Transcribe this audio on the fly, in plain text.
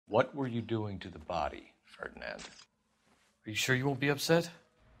What were you doing to the body, Ferdinand? Are you sure you won't be upset?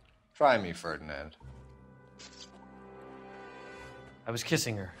 Try me, Ferdinand. I was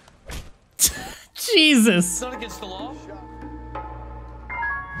kissing her. Jesus. It's not against the law.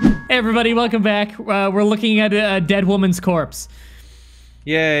 Hey everybody, welcome back. We're looking at a dead woman's corpse.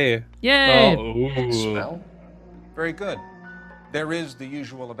 Yay. Yay! Oh. Smell? Very good. There is the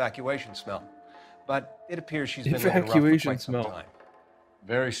usual evacuation smell, but it appears she's been living rough for Evacuation quite some smell. time.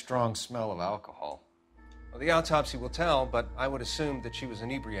 Very strong smell of alcohol. Well, the autopsy will tell, but I would assume that she was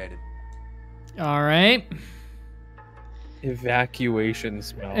inebriated. All right. Evacuation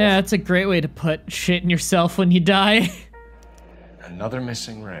smell. Yeah, that's a great way to put shit in yourself when you die. Another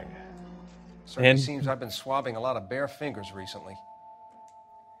missing ring. Certainly And- seems I've been swabbing a lot of bare fingers recently.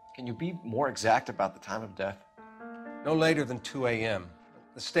 Can you be more exact about the time of death? No later than 2 a.m.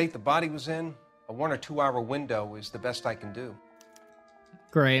 The state the body was in, a 1 or 2 hour window is the best I can do.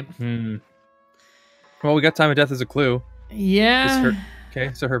 Great. Well, we got time of death as a clue. Yeah.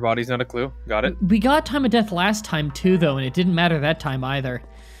 Okay, so her body's not a clue. Got it. We got time of death last time too, though, and it didn't matter that time either.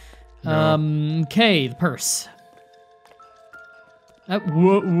 No. Okay, the purse.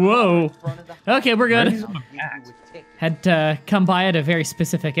 Whoa. Okay, we're good. Had to come by at a very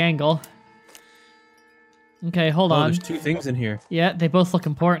specific angle. Okay, hold Oh, on. there's two things in here. Yeah, they both look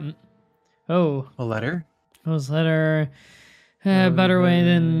important. Oh, A letter? Rose letter. Better way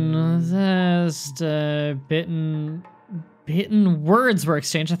than zest. Bitten words were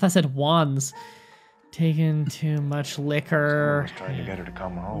exchanged. I thought it said wands. Taken too much liquor. I was trying to get her to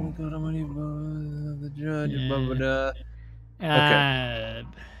come home. The judge. Yeah. Okay.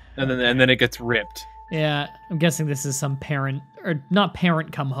 And then it gets ripped. Yeah, I'm guessing this is some parent, or not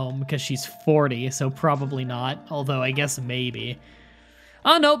parent come home because she's 40, so probably not. Although I guess maybe.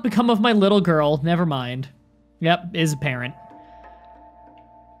 Oh no, become of my little girl. Never mind. Yep, is a parent.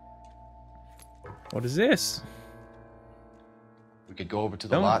 What is this? We could go over to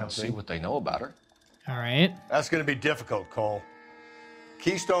the Don't lot help and see me. what they know about her. All right. That's going to be difficult, Cole.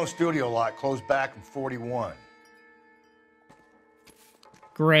 Keystone Studio lot closed back in 41.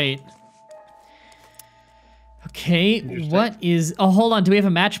 Great. Okay, what is... Oh, hold on. Do we have a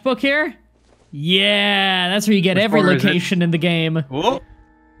matchbook here? Yeah, that's where you get Which every floor is it? location in the game. Whoa.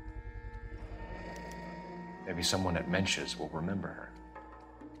 Maybe someone at Mensch's will remember her.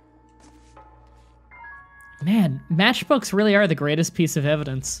 Man, matchbooks really are the greatest piece of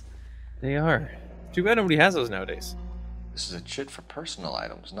evidence. They are. Too bad nobody has those nowadays. This is a chit for personal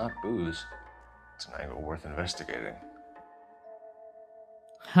items, not booze. It's an angle worth investigating.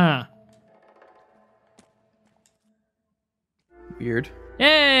 Huh. Weird.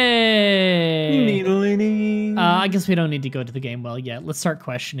 Hey! Needle-ing. I guess we don't need to go to the game well yet. Let's start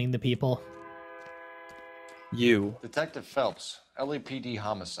questioning the people. You. Detective Phelps, LAPD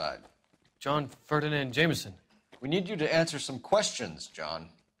homicide. John Ferdinand Jameson. We need you to answer some questions, John.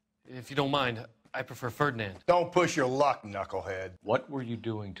 If you don't mind, I prefer Ferdinand. Don't push your luck, knucklehead. What were you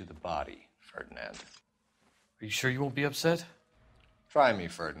doing to the body, Ferdinand? Are you sure you won't be upset? Try me,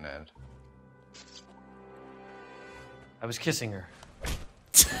 Ferdinand. I was kissing her.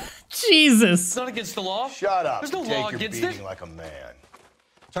 Jesus! It's not against the law. Shut up. There's no Take law your against beating it. like a man.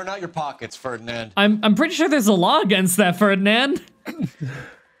 Turn out your pockets, Ferdinand. I'm pretty sure there's a law against that, Ferdinand.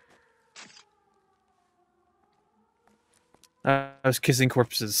 I was kissing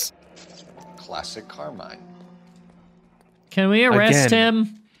corpses. Classic Carmine. Can we arrest Again.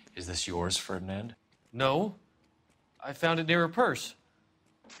 him? Is this yours, Ferdinand? No. I found it near her purse.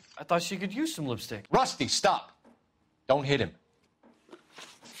 I thought she could use some lipstick. Rusty, stop! Don't hit him.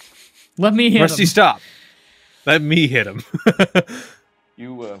 Let me hit Rusty, him. stop. Let me hit him.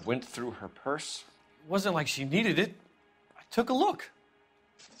 You went through her purse? It wasn't like she needed it. I took a look.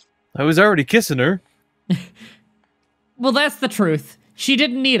 I was already kissing her. Well, that's the truth. She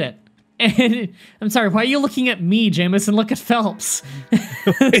didn't need it. And I'm sorry, why are you looking at me, Jameson? Look at Phelps.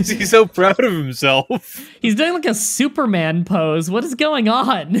 Is he so proud of himself? He's doing like a Superman pose. What is going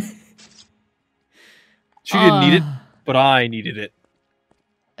on? She didn't need it, but I needed it.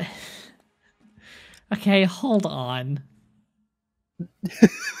 Okay, hold on.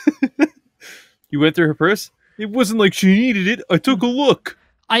 You went through her purse? It wasn't like she needed it. I took a look.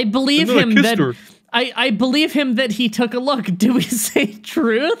 I believe And then I him kissed that her. I believe him that he took a look. Do we say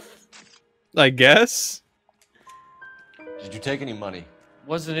truth? I guess. Did you take any money?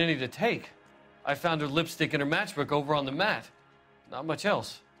 Wasn't any to take. I found her lipstick in her matchbook over on the mat. Not much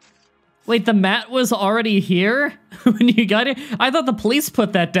else. Wait, the mat was already here when you got it? I thought the police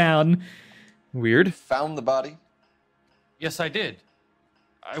put that down. Weird. Found the body? Yes, I did.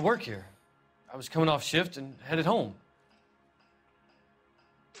 I work here. I was coming off shift and headed home.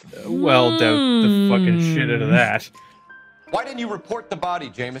 Well, doubt the fucking shit out of that. Why didn't you report the body,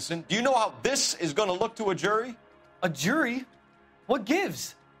 Jameson? Do you know how this is going to look to a jury? A jury? What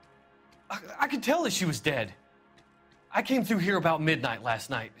gives? I could tell that she was dead. I came through here about midnight last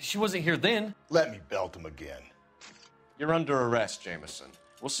night. She wasn't here then. Let me belt him again. You're under arrest, Jameson.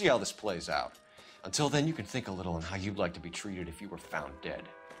 We'll see how this plays out. Until then, you can think a little on how you'd like to be treated if you were found dead.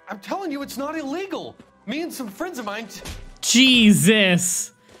 I'm telling you, it's not illegal. Me and some friends of mine...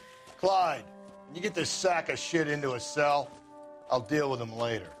 Jesus. Clyde, when you get this sack of shit into a cell, I'll deal with him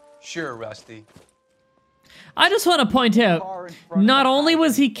later. Sure, Rusty. I just want to point out, not only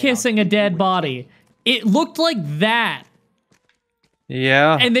was he kissing a dead body, it looked like that.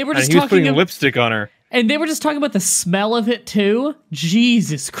 Yeah. And they were just he was talking putting lipstick on her. And they were just talking about the smell of it too.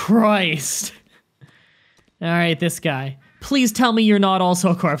 Jesus Christ. All right, this guy. Please tell me you're not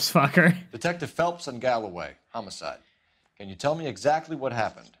also a corpse fucker. Detective Phelps and Galloway, homicide. Can you tell me exactly what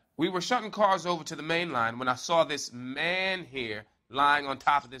happened? We were shutting cars over to the main line when I saw this man here lying on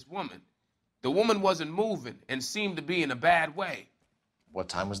top of this woman. The woman wasn't moving and seemed to be in a bad way. What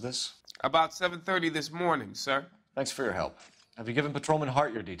time was this? About 7:30 this morning, sir. Thanks for your help. Have you given Patrolman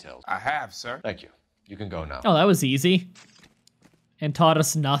Hart your details? I have, sir. Thank you. You can go now. Oh, that was easy. And taught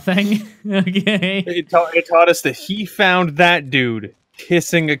us nothing. Okay. It taught us that he found that dude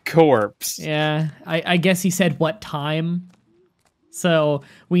kissing a corpse. Yeah, I guess he said what time. So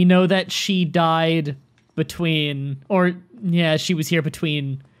we know that she died between, or yeah, she was here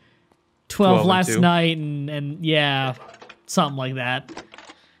between 12 last 2. night and yeah, something like that.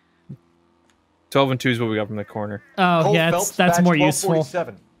 12 and 2 is what we got from the corner. Oh, Cole yeah, Phelps, that's badge more useful.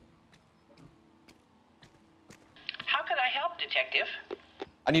 1247. How can I help, Detective?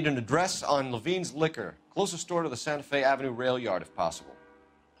 I need an address on Levine's Liquor, closest store to the Santa Fe Avenue rail yard, if possible.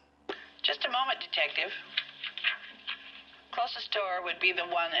 Just a moment, Detective. Closest store would be the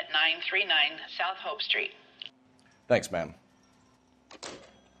one at 939 South Hope Street. Thanks, ma'am.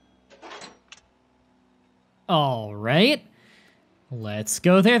 All right. Let's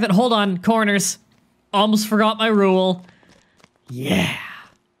go there. Then hold on, corners. Almost forgot my rule. Yeah.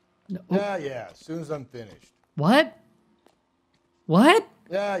 Yeah, as soon as I'm finished. What? What?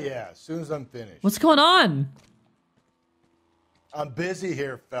 Yeah, as soon as I'm finished. What's going on? I'm busy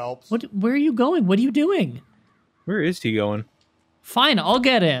here, Phelps. Where are you going? What are you doing? Where is he going? Fine, I'll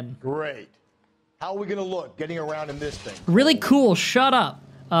get in. Great. How are we gonna look getting around in this thing? Really cool, shut up.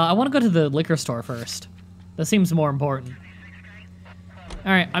 I want to go to the liquor store first. That seems more important.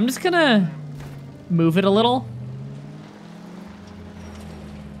 Alright, I'm just gonna move it a little.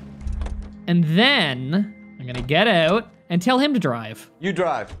 And then I'm gonna get out and tell him to drive. You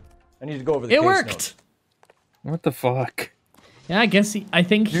drive. I need to go over the It case worked! notes. What the fuck? Yeah, I guess I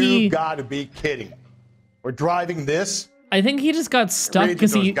think he... You gotta be kidding. We're driving this? I think he just got stuck Read that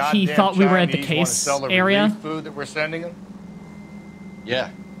because those he goddamn thought we were at the Chinese wanna case sell the area. relief food that we're sending them? Yeah,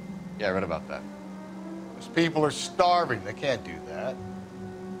 I read about that. Those people are starving. They can't do that.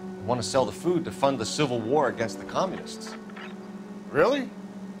 I want to sell the food to fund the civil war against the communists. Really?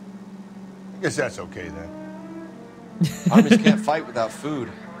 I guess that's okay then. Armies can't fight without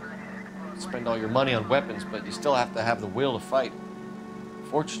food. You spend all your money on weapons, but you still have to have the will to fight.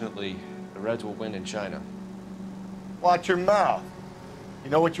 Fortunately, the Reds will win in China. Watch your mouth.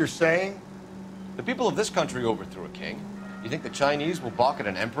 You know what you're saying? The people of this country overthrew a king. You think the Chinese will balk at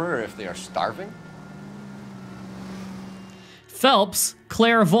an emperor if they are starving? Phelps,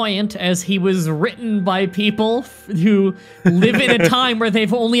 clairvoyant as he was written by people who live in a time where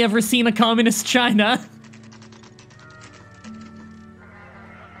they've only ever seen a communist China.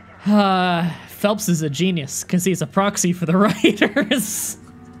 Phelps is a genius because he's a proxy for the writers.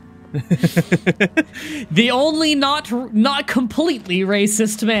 The only not completely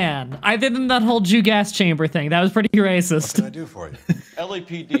racist man, other than that whole Jew gas chamber thing. That was pretty racist. What can I do for you?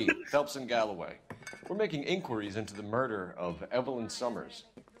 LAPD, Phelps and Galloway. We're making inquiries into the murder of Evelyn Summers.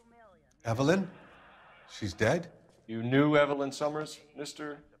 Evelyn? She's dead? You knew Evelyn Summers,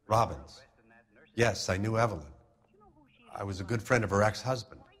 Mr. Robbins. Yes, I knew Evelyn. I was a good friend of her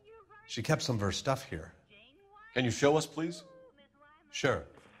ex-husband. She kept some of her stuff here. Can you show us, please? Sure.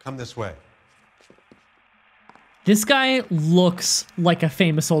 Come this way. This guy looks like a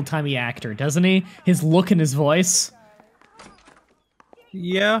famous old-timey actor, doesn't he? His look and his voice.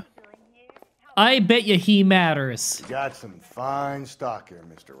 Yeah. I bet you he matters. You got some fine stock here,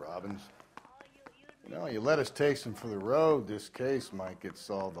 Mr. Robbins. You know, you let us take some for the road, this case might get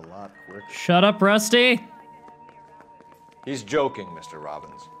solved a lot quicker. Shut up, Rusty. He's joking, Mr.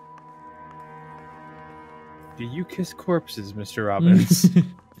 Robbins. Do you kiss corpses, Mr. Robbins?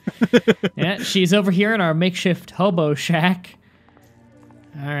 Yeah, she's over here in our makeshift hobo shack.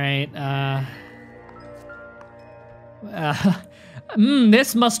 All right.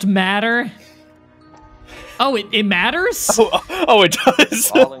 This must matter. Oh, it matters? Oh, it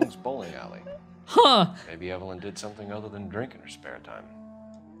does. Balling's bowling alley. Huh. Maybe Evelyn did something other than drink in her spare time.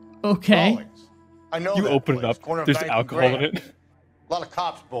 Okay. Rawlings. I know You that open it place, up. corner of There's 9th and alcohol in Grand. it. A lot of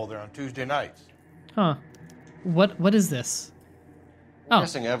cops bowl there on Tuesday nights. Huh. What is this? I'm Oh.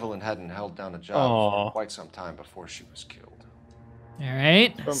 guessing Evelyn hadn't held down a job Aw. for quite some time before she was killed. All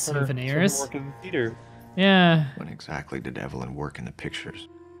right. From her Souvenirs. working in theater. Yeah. When exactly did Evelyn work in the pictures?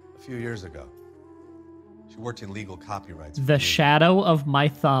 A few years ago. She worked in legal copyrights. for The years. shadow of my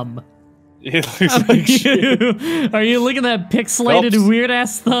thumb. It looks like shit. Are you looking at that pixelated Phelps. weird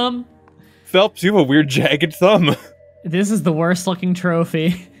ass thumb? Phelps, you have a weird jagged thumb. This is the worst looking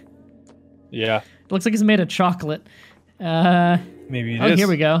trophy. Yeah, Looks like it's made of chocolate. maybe it is. Oh, here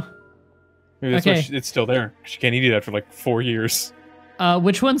we go. Maybe that's why Okay. it's still there. She can't eat it after like 4 years.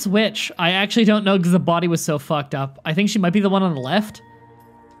 Which one's which? I actually don't know because the body was so fucked up. I think she might be the one on the left.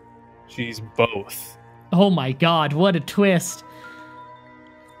 She's both. Oh my god, what a twist.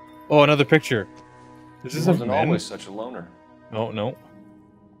 Oh, another picture. Is She this a wasn't man? always such a loner. Oh, no.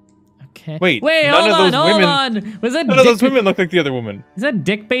 Okay. Wait, Wait, none hold of on, those hold women- on. Was that None of Dick those women look like the other woman. Is that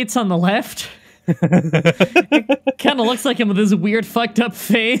Dick Bates on the left? Kind of looks like him with his weird fucked up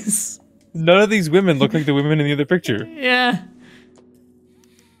face. None of these women look like the women in the other picture. Yeah.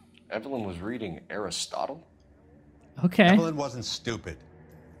 Evelyn was reading Aristotle. Okay. Evelyn wasn't stupid.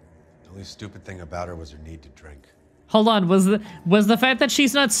 The only stupid thing about her was her need to drink. Hold on, was the fact that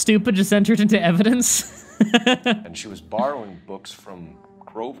she's not stupid just entered into evidence? And she was borrowing books from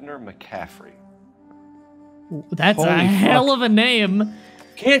Grosvenor McCaffery. That's Holy a hell fuck. of a name.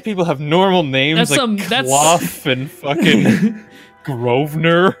 Can't people have normal names That's like some- that's- Clough and fucking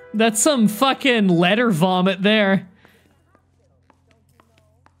Grosvenor? That's some fucking letter vomit there.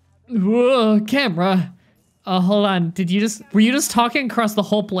 Whoa, camera. Hold on. Were you just talking across the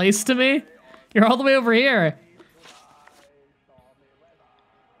whole place to me? You're all the way over here.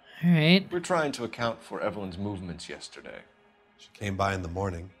 All right. We're trying to account for Evelyn's movements yesterday. She came by in the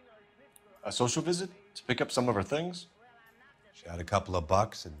morning. A social visit to pick up some of her things? She had a couple of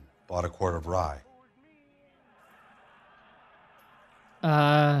bucks and bought a quart of rye.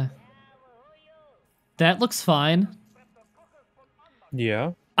 That looks fine.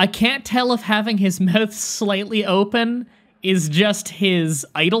 Yeah. I can't tell if having his mouth slightly open is just his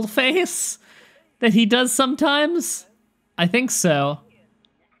idle face that he does sometimes. I think so.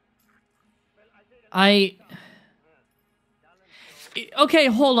 Okay,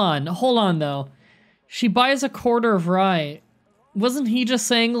 hold on though. She buys a quarter of rye. Wasn't he just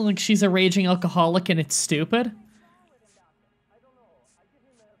saying like she's a raging alcoholic and it's stupid?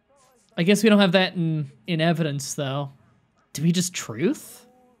 I guess we don't have that in evidence though. Do we just truth?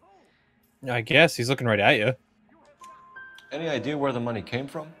 I guess he's looking right at you. Any idea where the money came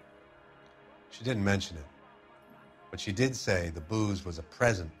from? She didn't mention it. But she did say the booze was a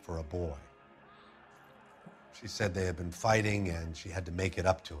present for a boy. She said they had been fighting and she had to make it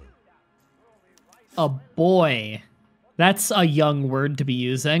up to him. A boy. That's a young word to be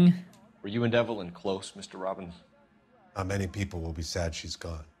using. Were you and Evelyn close, Mr. Robbins? Not many people will be sad she's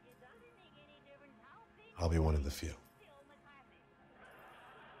gone. I'll be one of the few.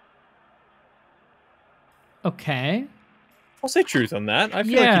 Okay. I'll say truth on that. I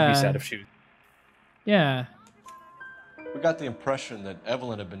feel like he'd Yeah. be sad if she... Yeah. We got the impression that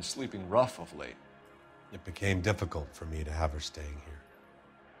Evelyn had been sleeping rough of late. It became difficult for me to have her staying here.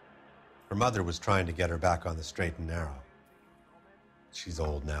 Her mother was trying to get her back on the straight and narrow. She's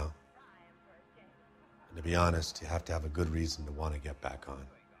old now. And to be honest, you have to have a good reason to want to get back on.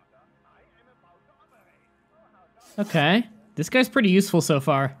 Okay. This guy's pretty useful so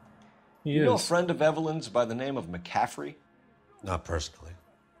far. He You know a is. friend of Evelyn's by the name of McCaffery? Not personally.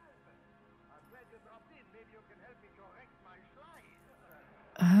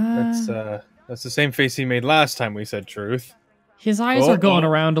 That's the same face he made last time we said truth. His eyes Oh, are going oh,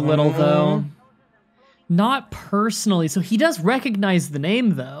 around a little, oh. though. Not personally. So he does recognize the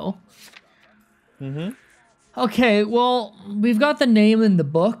name, though. Mm-hmm. Okay, well, we've got the name in the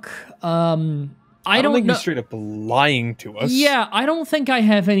book. I don't think know. he's straight up lying to us. Yeah, I don't think I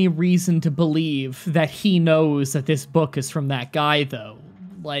have any reason to believe that he knows that this book is from that guy, though.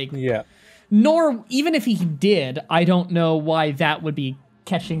 Like, Yeah. nor, even if he did, I don't know why that would be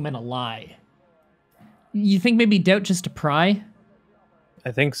catching him in a lie. You think maybe doubt just to pry?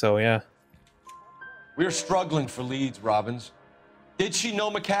 I think so, yeah. We're struggling for leads, Robbins. Did she know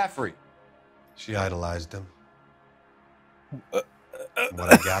McCaffery? She idolized him. From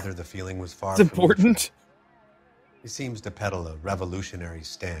what I gather, the feeling was far It's from mutual. important. He seems to peddle a revolutionary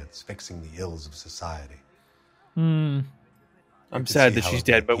stance, fixing the ills of society. I'm You sad can that see how she's it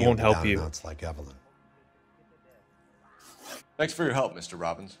dead, would but appeal won't to help down you. and outs like Evelyn. Thanks for your help, Mr.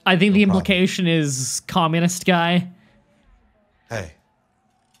 Robbins. I think the problem. implication is communist guy. Hey,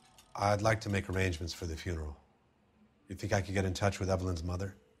 I'd like to make arrangements for the funeral. You think I could get in touch with Evelyn's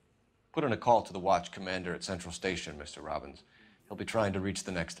mother? Put in a call to the watch commander at Central Station, Mr. Robbins. He'll be trying to reach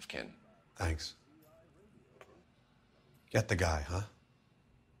the next of kin. Thanks. Get the guy, huh?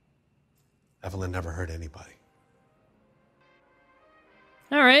 Evelyn never hurt anybody.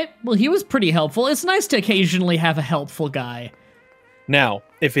 All right. Well, he was pretty helpful. It's nice to occasionally have a helpful guy. Now,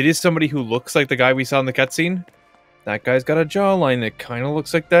 if it is somebody who looks like the guy we saw in the cutscene, that guy's got a jawline that kind of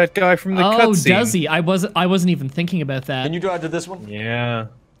looks like that guy from the cutscene. Oh, does he? I wasn't even thinking about that. Can you drive to this one? Yeah.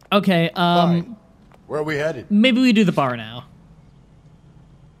 Okay. Fine. Where are we headed? Maybe we do the bar now.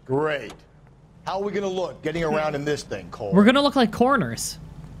 Great. How are we gonna look getting around in this thing, Cole? We're gonna look like corners.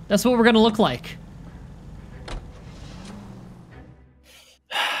 That's what we're gonna look like.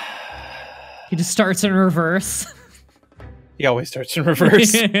 He just starts in reverse. He always starts in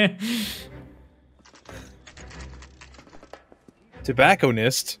reverse.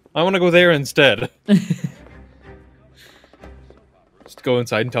 Tobacconist? I want to go there instead. Just go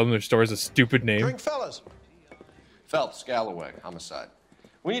inside and tell them their store is a stupid name. Drink, fellas. Phelps, Galloway, homicide.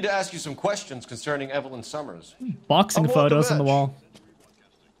 We need to ask you some questions concerning Evelyn Summers. Boxing I'm Walter photos on the Vetch. wall.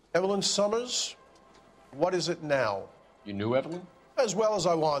 Evelyn Summers? What is it now? You knew Evelyn? As well as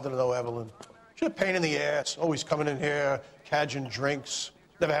I wanted to know Evelyn. She's a pain in the ass, always coming in here, cadging drinks,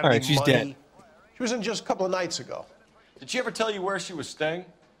 never had All any right, she's money. dead. She was in just a couple of nights ago. Did she ever tell you where she was staying?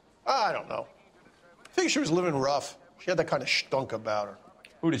 I don't know. I think she was living rough. She had that kind of stunk about her.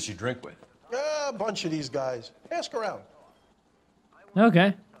 Who did she drink with? A bunch of these guys. Ask around.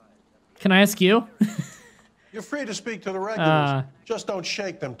 Okay. Can I ask you? You're free to speak to the regulars. Just don't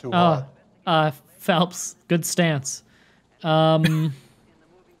shake them too hard. Phelps, good stance. I'm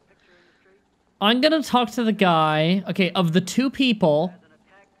gonna talk to the guy. Okay, of the two people,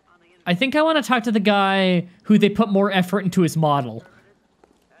 I think I want to talk to the guy who they put more effort into his model.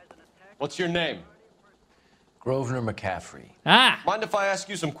 What's your name? Grosvenor McCaffery. Ah! Mind if I ask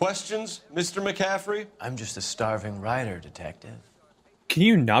you some questions, Mr. McCaffery? I'm just a starving writer, detective. Can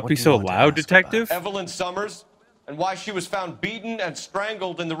you not What be do you so want to loud, ask detective? Evelyn Summers, and why she was found beaten and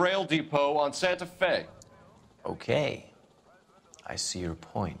strangled in the rail depot on Santa Fe. Okay. I see your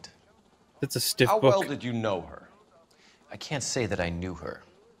point. That's a stiff How book. well did you know her? I can't say that I knew her.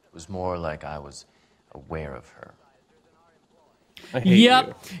 It was more like I was aware of her. I hate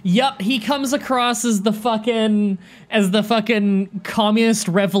you. Yep, he comes across as the fucking communist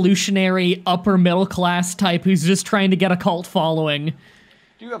revolutionary upper middle class type who's just trying to get a cult following.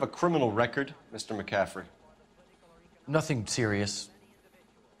 Do you have a criminal record, Mr. McCaffery? Nothing serious.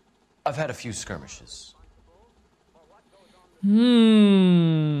 I've had a few skirmishes.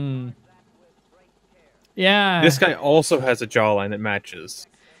 Yeah. This guy also has a jawline that matches.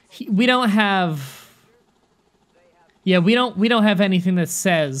 We don't have. Yeah, we don't have anything that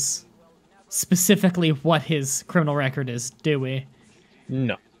says specifically what his criminal record is, do we?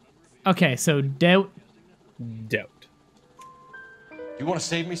 No. Okay, so doubt. Doubt. Do you want to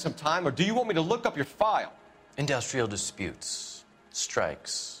save me some time, or do you want me to look up your file? Industrial disputes,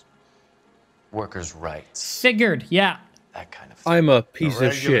 strikes, workers' rights, Figured, yeah. that kind of thing. I'm a piece of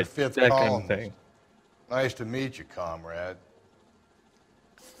regular shit. fifth That kind column. of thing. Nice to meet you, comrade.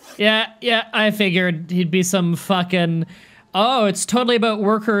 Yeah, I figured he'd be some fucking. Oh, it's totally about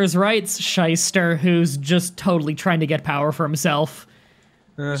workers' rights shyster who's just totally trying to get power for himself.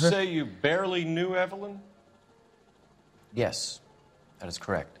 You say you barely knew Evelyn? Yes, that is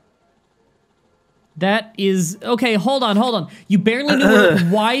correct. That is. Okay, hold on. You barely knew her.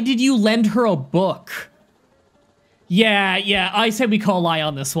 Why did you lend her a book? Yeah, I said we call lie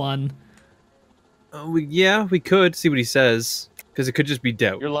on this one. Yeah, we could see what he says, because it could just be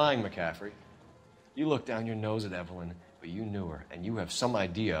doubt. You're lying, McCaffery. You looked down your nose at Evelyn, but you knew her, and you have some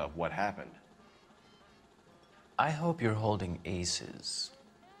idea of what happened. I hope you're holding aces.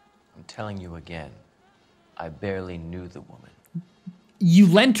 I'm telling you again, I barely knew the woman. You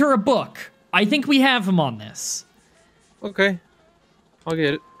lent her a book. I think we have him on this. Okay, I'll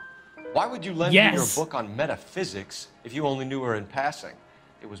get it. Why would you lend Yes. me your book on metaphysics if you only knew her in passing?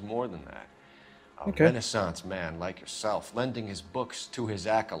 It was more than that. A Renaissance man like yourself, lending his books to his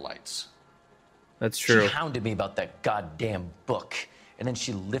acolytes. That's true. She hounded me about that goddamn book, and then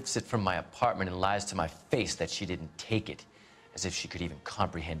she lifts it from my apartment and lies to my face that she didn't take it, as if she could even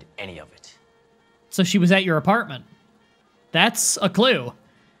comprehend any of it. So she was at your apartment. That's a clue.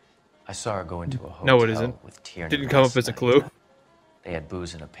 I saw her go into a hotel No, it isn't. with Tierney. Didn't come up last as a night. clue. They had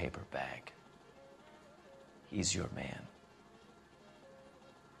booze in a paper bag. He's your man.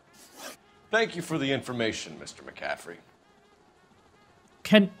 Thank you for the information, Mr. McCaffery.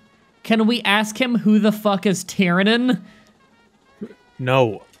 Can we ask him who the fuck is Tiernan?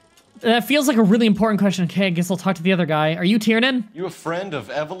 No. That feels like a really important question. Okay, I guess I'll talk to the other guy. Are you Tiernan? You a friend of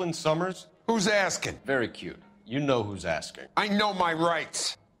Evelyn Summers? Who's asking? Very cute. You know who's asking. I know my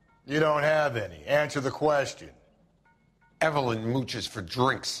rights. You don't have any. Answer the question. Evelyn mooches for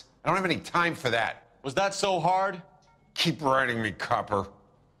drinks. I don't have any time for that. Was that so hard? Keep writing me, copper.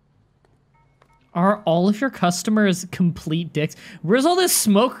 Are all of your customers complete dicks? Where's all this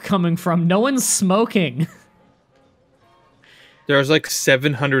smoke coming from? No one's smoking. There's like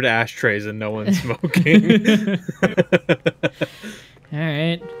 700 ashtrays and no one's smoking. All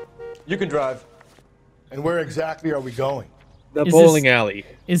right. You can drive. And where exactly are we going? The bowling alley.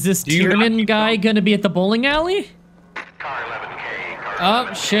 Is this Do you Tiernan not- guy gonna be at the bowling alley? Car 11K, car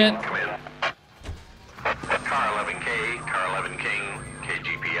Oh, shit. Come in. Car 11K, car 11 King,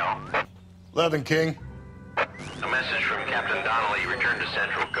 KGPL. 11 King. A message from Captain Donnelly. Return to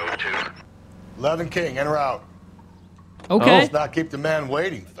Central, code 2. 11 King, enter out. Okay. Let's not keep the man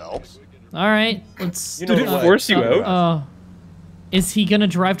waiting, Phelps. All right. Let's. Did it force you out? Is he gonna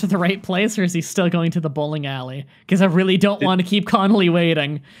drive to the right place, or is he still going to the bowling alley? Because I really don't want to keep Connolly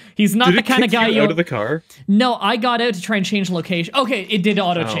waiting. He's not Did the it kind of kick guy you out of the car? No, I got out to try and change location. Okay, it did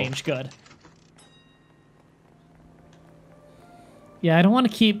auto change. Good. Yeah, I don't want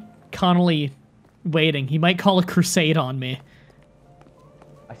to keep Connolly waiting. He might call a crusade on me.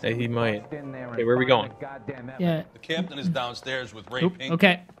 Hey, he might. Okay, where are we going? Yeah. The captain is downstairs with Ray Pink.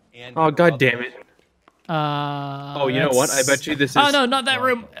 Okay. And Oh, god damn it. Oh, you know what? I bet you this is... Oh, no, not that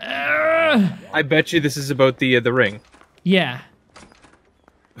room. I bet you this is about the ring. Yeah.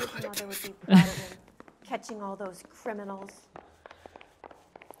 Mother would be proud of him, catching all those criminals.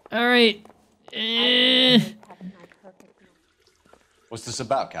 All right. What's this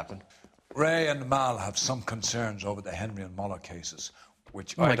about, Captain? Ray and Mal have some concerns over the Henry and Muller cases,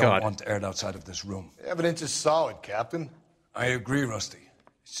 which Oh my I don't God. want aired outside of this room. The evidence is solid, Captain. I agree, Rusty.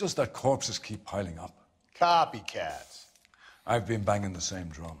 It's just that corpses keep piling up. Copycats. I've been banging the same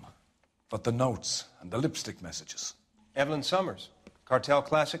drum. But the notes and the lipstick messages. Evelyn Summers, Cartel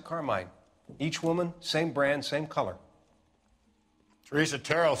Classic Carmine. Each woman, same brand, same color. Teresa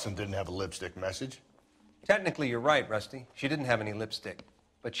Terrelson didn't have a lipstick message. Technically, you're right, Rusty. She didn't have any lipstick,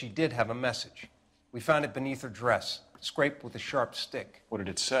 but she did have a message. We found it beneath her dress, scraped with a sharp stick. What did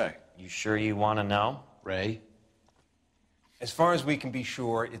it say? You sure you want to know? Ray? As far as we can be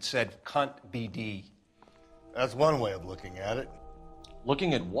sure, it said cunt BD. That's one way of looking at it.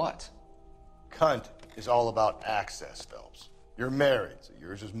 Looking at what? Cunt is all about access, Phelps. You're married, so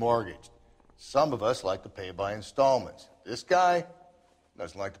yours is mortgaged. Some of us like to pay by installments. This guy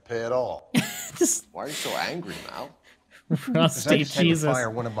doesn't like to pay at all. Why are you so angry, Mal? Rusty, I just had to Jesus. fire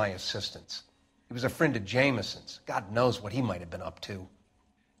one of my assistants. He was a friend of Jameson's. God knows what he might have been up to.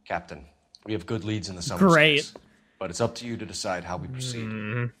 Captain, we have good leads in the Summers Great. case, but it's up to you to decide how we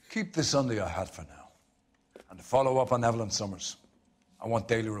proceed. Keep this under your hat for now. And to follow up on Evelyn Summers, I want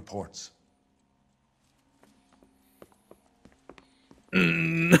daily reports.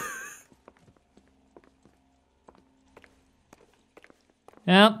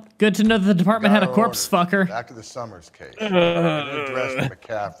 Yep. Good to know that the department had a Got our corpse orders. fucker. Back to the Summers case. Address to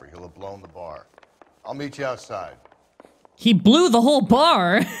McCaffery. He'll have blown the bar. I'll meet you outside. He blew the whole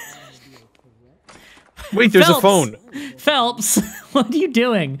bar. Wait, there's a Phelps. phone. Phelps, what are you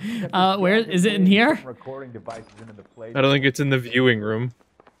doing? Where is it in here? I don't think it's in the viewing room.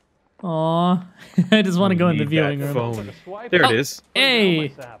 Aw, I just want to go in the Need viewing that room. phone. There it is.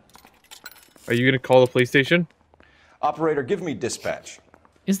 Hey, Are you gonna call the police station? Operator, give me dispatch.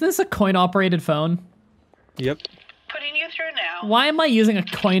 is this a coin-operated phone? Yep. Putting you through now. Why am I using a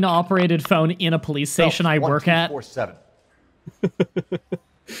coin-operated phone in a police station I work at? 1247.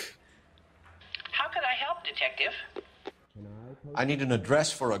 How could I help, Detective? I need an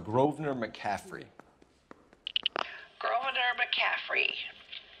address for a Grosvenor McCaffery. Grosvenor McCaffery.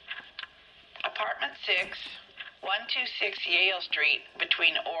 Apartment 6, 126 Yale Street,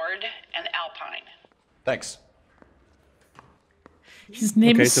 between Ord and Alpine. Thanks. His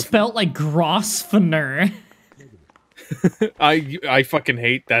name Okay, is so- spelt like Grosvenor. I fucking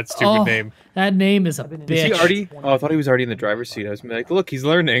hate that stupid name. That name is a Is he bitch. already? Oh, I thought he was already in the driver's seat. I was like, look, he's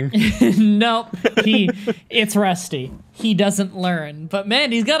learning. Nope. It's Rusty. He doesn't learn. But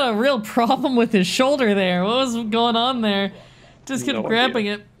man, he's got a real problem with his shoulder there. What was going on there? Just kept No grabbing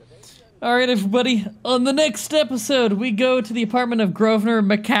it. All right, everybody. On the next episode, we go to the apartment of Grosvenor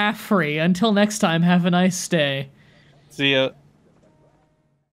McCaffery. Until next time, have a nice day. See ya.